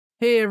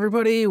Hey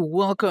everybody,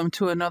 welcome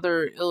to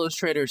another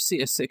Illustrator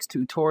CS6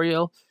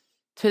 tutorial.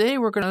 Today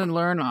we're going to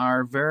learn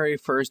our very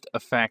first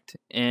effect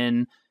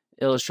in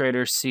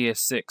Illustrator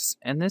CS6,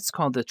 and it's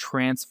called the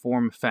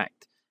transform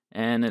effect.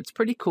 And it's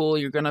pretty cool.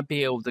 You're going to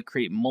be able to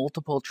create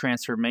multiple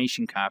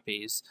transformation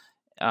copies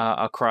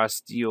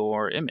across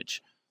your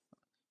image.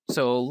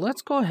 So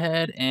let's go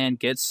ahead and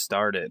get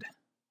started.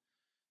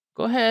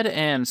 Go ahead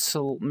and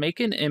make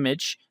an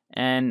image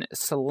and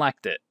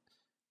select it.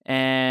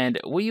 And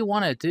what you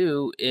want to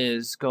do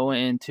is go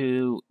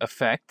into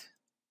Effect,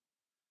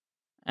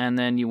 and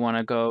then you want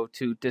to go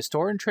to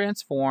Distort and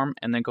Transform,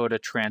 and then go to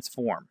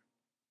Transform.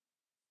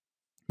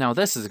 Now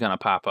this is going to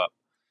pop up.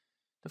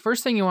 The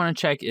first thing you want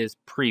to check is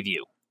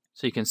Preview,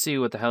 so you can see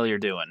what the hell you're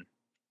doing.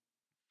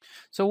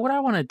 So what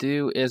I want to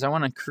do is I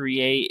want to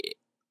create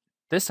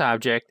this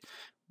object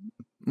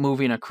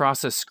moving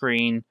across the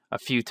screen a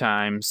few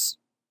times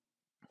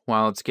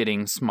while it's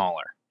getting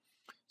smaller.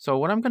 So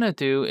what I'm going to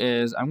do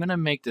is I'm going to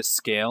make the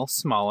scale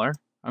smaller.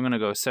 I'm going to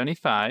go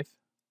 75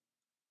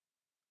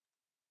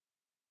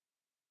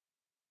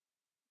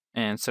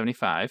 and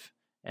 75,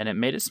 and it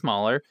made it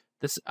smaller.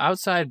 This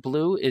outside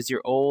blue is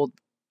your old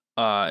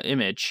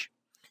image.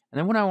 And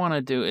then what I want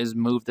to do is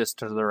move this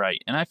to the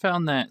right. And I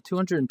found that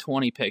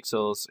 220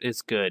 pixels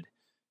is good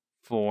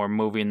for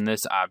moving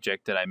this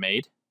object that I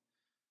made.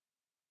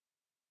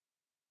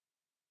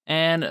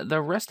 And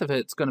the rest of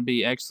it's going to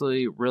be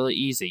actually really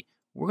easy.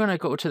 We're going to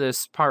go to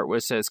this part where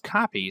it says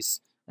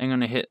copies. I'm going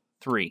to hit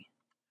 3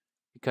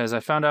 because I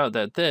found out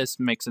that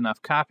this makes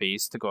enough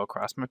copies to go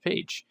across my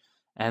page.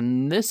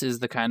 And this is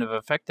the kind of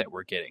effect that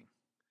we're getting.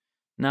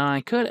 Now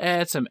I could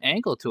add some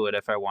angle to it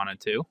if I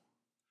wanted to.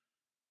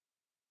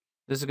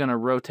 This is going to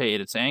rotate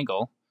its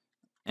angle.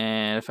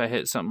 And if I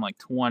hit something like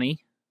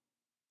 20,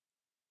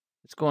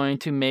 it's going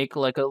to make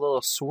like a little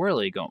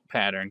swirly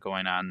pattern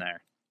going on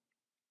there.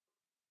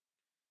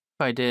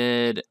 If I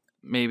did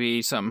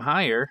maybe something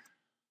higher,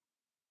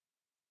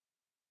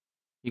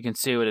 you can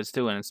see what it's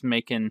doing. It's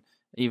making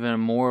even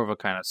more of a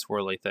kind of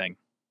swirly thing.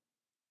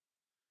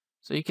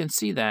 So you can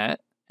see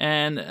that.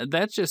 And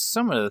that's just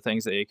some of the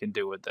things that you can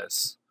do with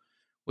this.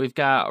 We've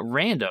got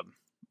random.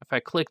 If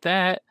I click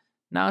that,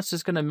 now it's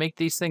just going to make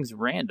these things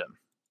random.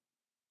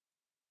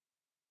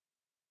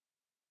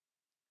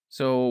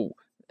 So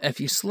if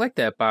you select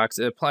that box,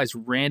 it applies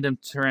random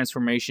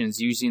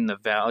transformations using the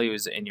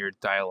values in your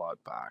dialog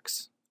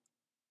box.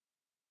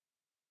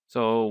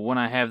 So when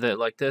I have that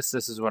like this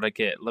is what I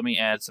get. Let me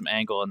add some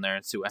angle in there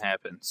and see what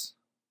happens.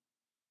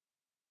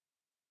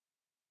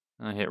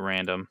 I hit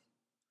random.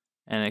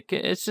 And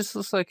it just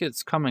looks like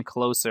it's coming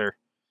closer.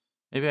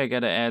 Maybe I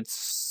gotta add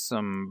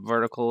some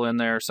vertical in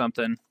there or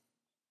something.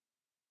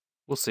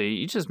 We'll see.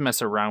 You just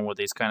mess around with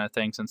these kind of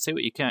things and see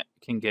what you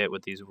can get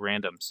with these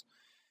randoms.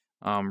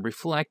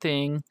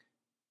 Reflecting.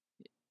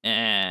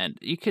 And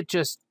you could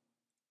just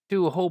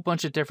do a whole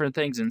bunch of different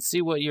things and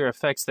see what your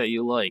effects that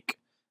you like.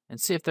 And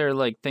see if they're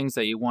like things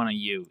that you want to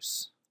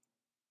use.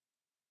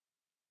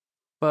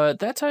 But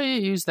that's how you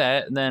use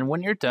that. And then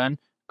when you're done,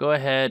 go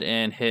ahead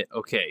and hit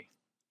OK.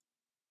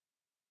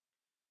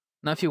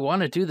 Now if you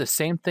want to do the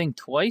same thing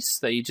twice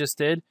that you just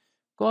did,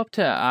 go up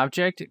to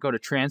Object, go to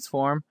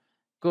Transform,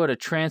 go to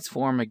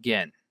Transform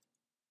again.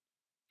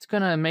 It's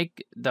going to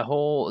make the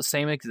whole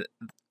same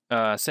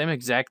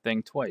exact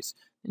thing twice.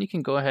 Then you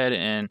can go ahead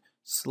and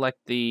select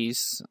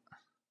these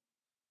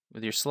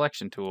with your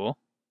selection tool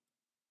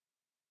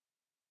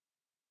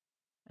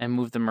and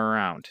move them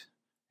around.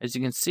 As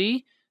you can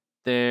see,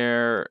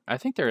 I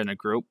think they're in a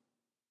group.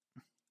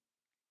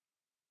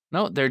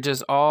 No, they're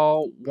just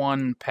all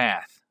one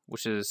path,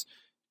 which is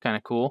kind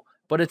of cool,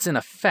 but it's an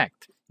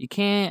effect. You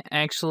can't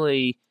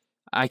actually,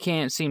 I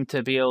can't seem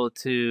to be able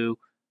to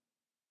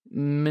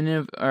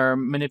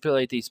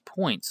manipulate these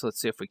points.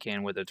 Let's see if we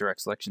can with a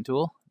direct selection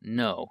tool.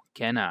 No,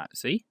 cannot.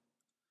 See?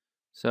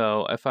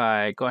 So if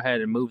I go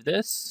ahead and move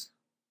this,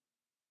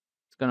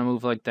 it's going to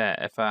move like that.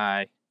 If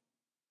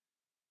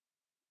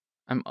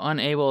I'm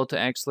unable to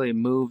actually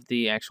move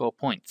the actual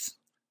points,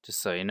 just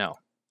so you know.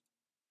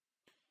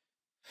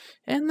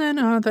 And then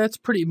that's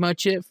pretty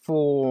much it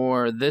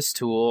for this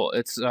tool.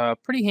 It's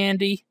pretty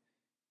handy,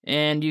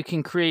 and you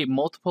can create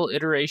multiple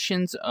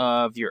iterations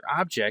of your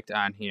object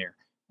on here.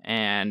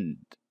 And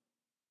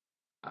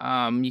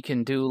you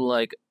can do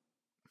like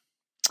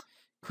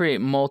create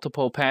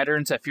multiple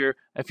patterns. If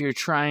you're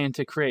trying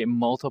to create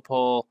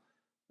multiple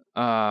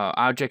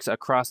objects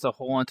across the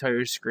whole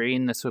entire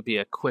screen, this would be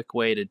a quick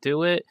way to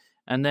do it.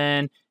 And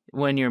then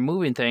when you're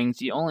moving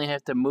things, you only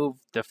have to move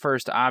the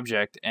first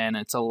object, and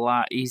it's a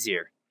lot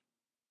easier.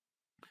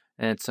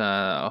 It's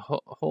a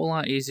whole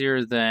lot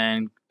easier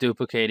than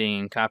duplicating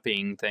and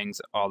copying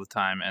things all the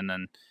time, and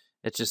then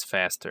it's just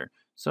faster.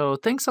 So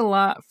thanks a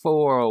lot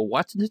for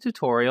watching the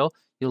tutorial.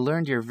 You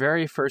learned your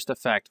very first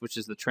effect, which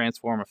is the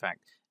transform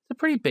effect. It's a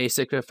pretty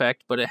basic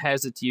effect, but it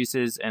has its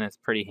uses, and it's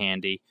pretty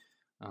handy.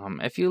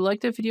 If you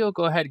liked the video,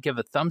 go ahead and give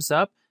a thumbs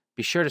up.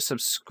 Be sure to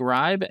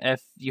subscribe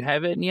if you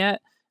haven't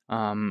yet.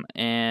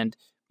 And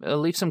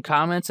leave some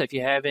comments if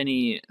you have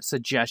any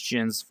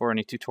suggestions for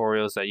any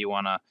tutorials that you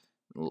want to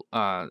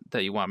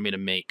that you want me to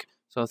make.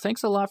 So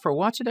thanks a lot for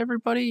watching,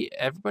 everybody.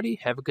 Everybody,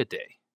 have a good day.